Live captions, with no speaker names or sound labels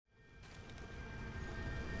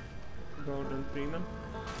Golden Freeman.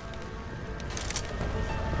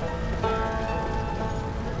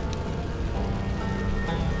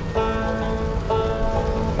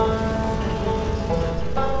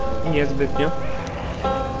 Niezbytnio.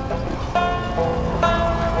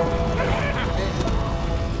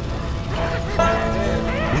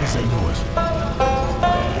 What is that noise?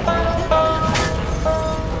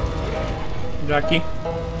 Jackie.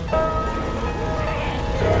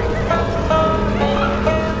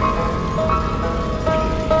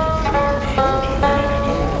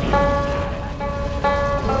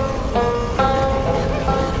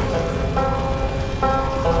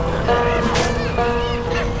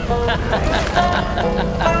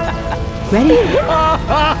 Ready?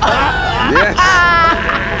 Yes.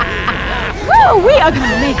 Woo, we are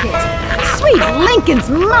gonna make it! Sweet Lincoln's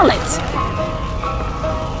mullet!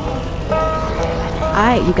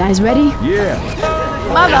 Alright, you guys ready? Yeah.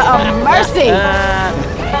 Mother of mercy!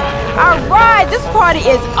 Alright, this party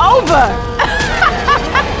is over!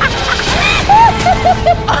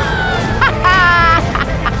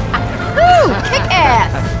 Woo, kick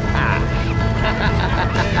ass!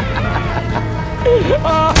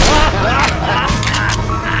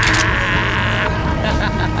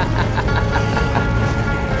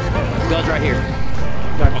 Guns right here.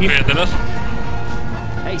 Jackie. Okej, teraz?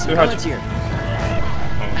 Hey, some Słychać. guns here.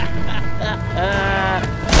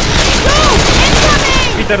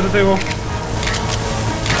 Peter do tyłu.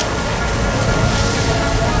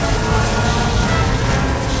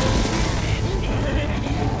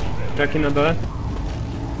 Jackie na dole.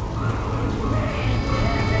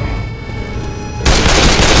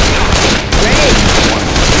 Great!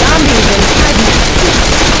 Zombies inside my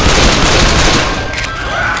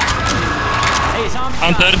Hey, zombie.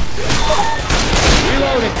 Hunter!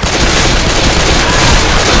 Reloading.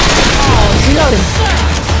 Oh, reloading.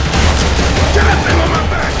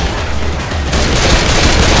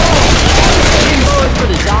 Reload for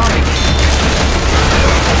the zombie.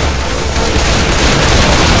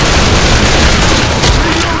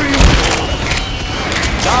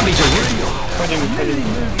 Zombies are real. Wchodzimy.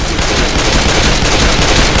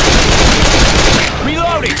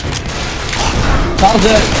 Reloading.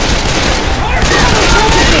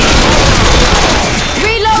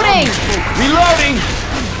 Reloading! Reloading.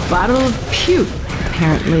 Bottle of puke,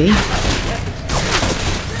 apparently.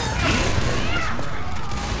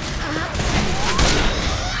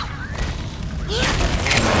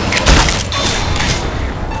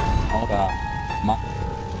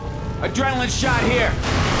 Adrenaline shot here.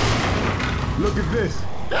 Look at this.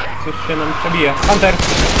 Coś się nam przebija. Hunter! I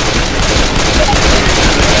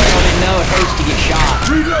didn't know it hurts to get shot.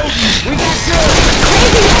 Reloading. We got good.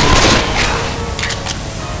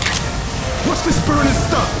 What's this burning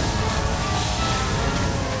stuff?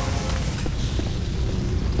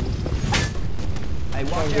 Hey,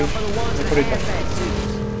 watch out for the ones that Korytarz. have that suit.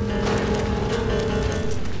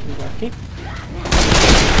 Jackie.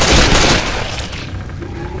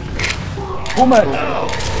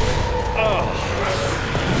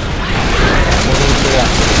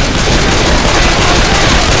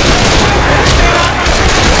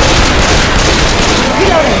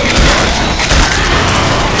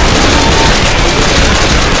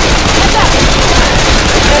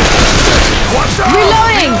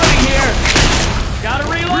 Reloading! Here. Gotta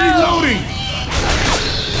reload. Reloading.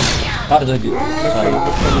 Bardzo good.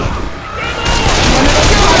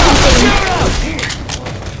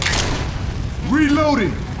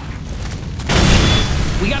 Reloading.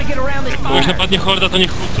 We gotta get around this Kogoś fire. napadnie horda, to nie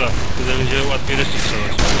kłóca. Wtedy będzie łatwiej reszcie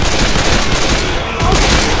strzelać.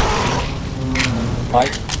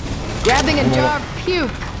 Fight. Grabbing a jar of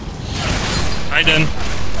puke. Aiden!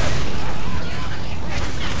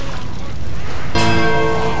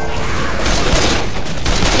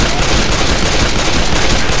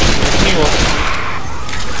 Miło.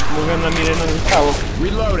 Mówią nam ile nam zostało.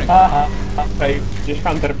 Reloading. Aha. Tutaj gdzieś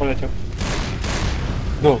Hunter poleciał.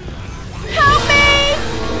 Go. Help me!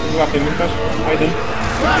 Złapiemy też. Aiden.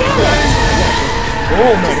 O,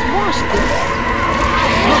 no. Wash this.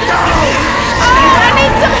 Oh, I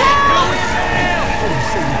need some help!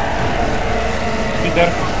 Peter.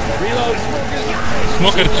 Reload.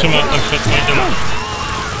 Smoker trzyma na przykład Aidena.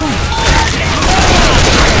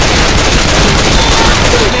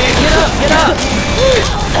 Get up, get up.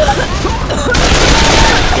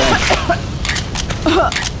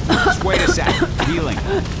 Just wait a sec. Healing.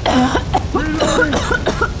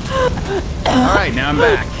 All right, now I'm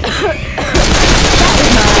back.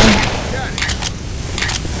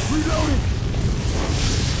 Reloading.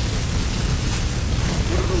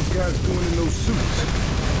 What are those guys doing in those suits?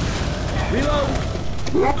 Reload.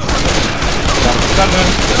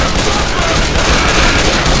 Zatem.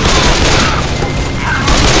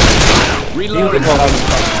 Reloading. I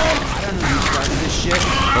don't know who started this shit,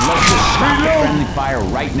 but let's just stop the friendly fire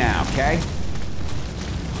right now, okay?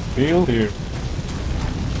 Heal here.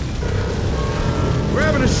 We're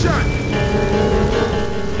having a shot.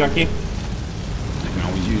 Jackie. I can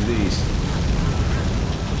always use these.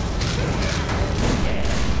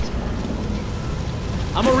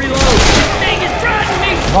 I'm a reload.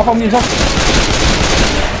 Złapał mnie, złapał.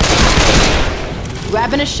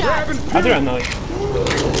 Grabbing a shot. Adrenalin.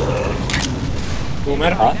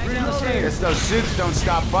 Boomer. Guess those suits don't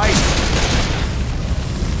stop biting.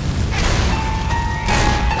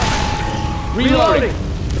 Reloading.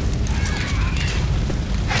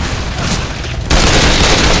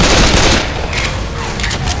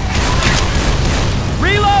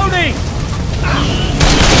 Reloading.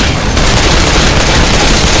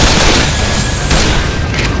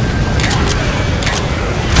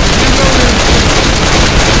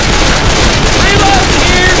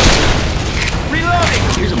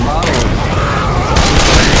 Here's a model.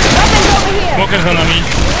 Weapons over here. Smoker za nami.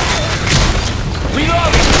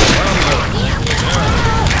 Reloading.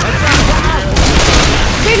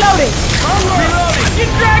 Reloading. Reloading. You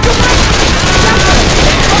drag him up.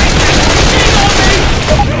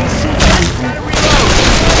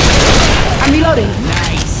 I'm reloading.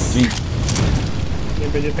 Nice. Nie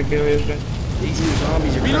będzie takiego jeżdżenia. These new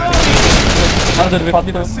zombies are reloading. Harder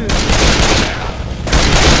wypadnie to.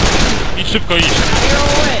 Idź szybko, idź.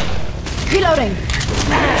 Reloading.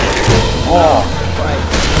 O!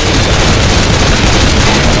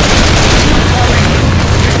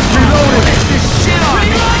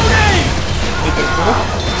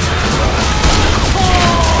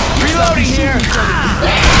 Reloading here.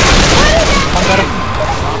 Hunter.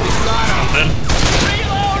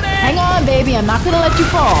 Hang on, baby. I'm not gonna let you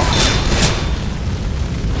fall.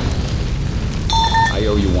 I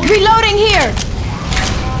owe you one. Reloading here.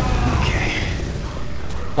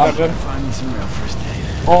 Charger. Find me some real first aid.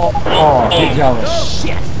 O, wiedziałeś.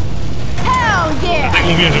 Hell yeah. Tak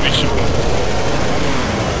mówiłem, żeby iść szybko.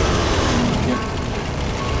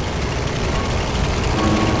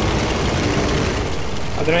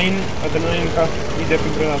 Adrenalinka i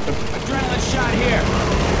defibrylator. Adrenaline shot here.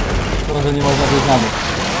 Szkoda, że nie można być nami.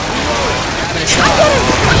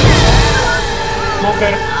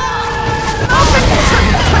 Smoker.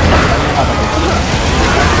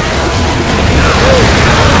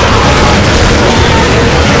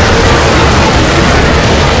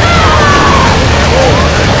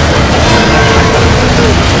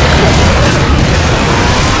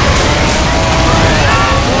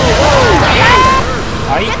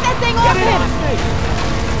 Aj. Get that thing off him.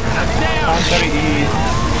 Hunter i...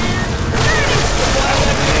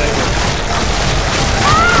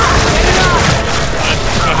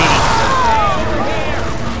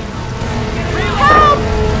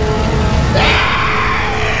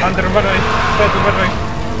 Hunter, uważaj! Ted, uważaj!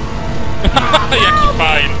 Jaki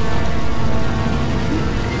fajn.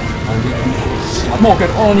 Smoker,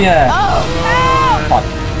 o nie! Oh, help. Fuck.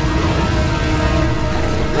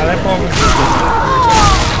 Ale pomóż.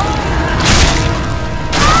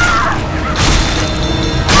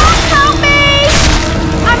 Help me.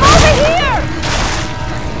 I'm over here.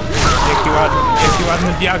 Jaki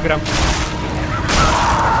ładny diagram.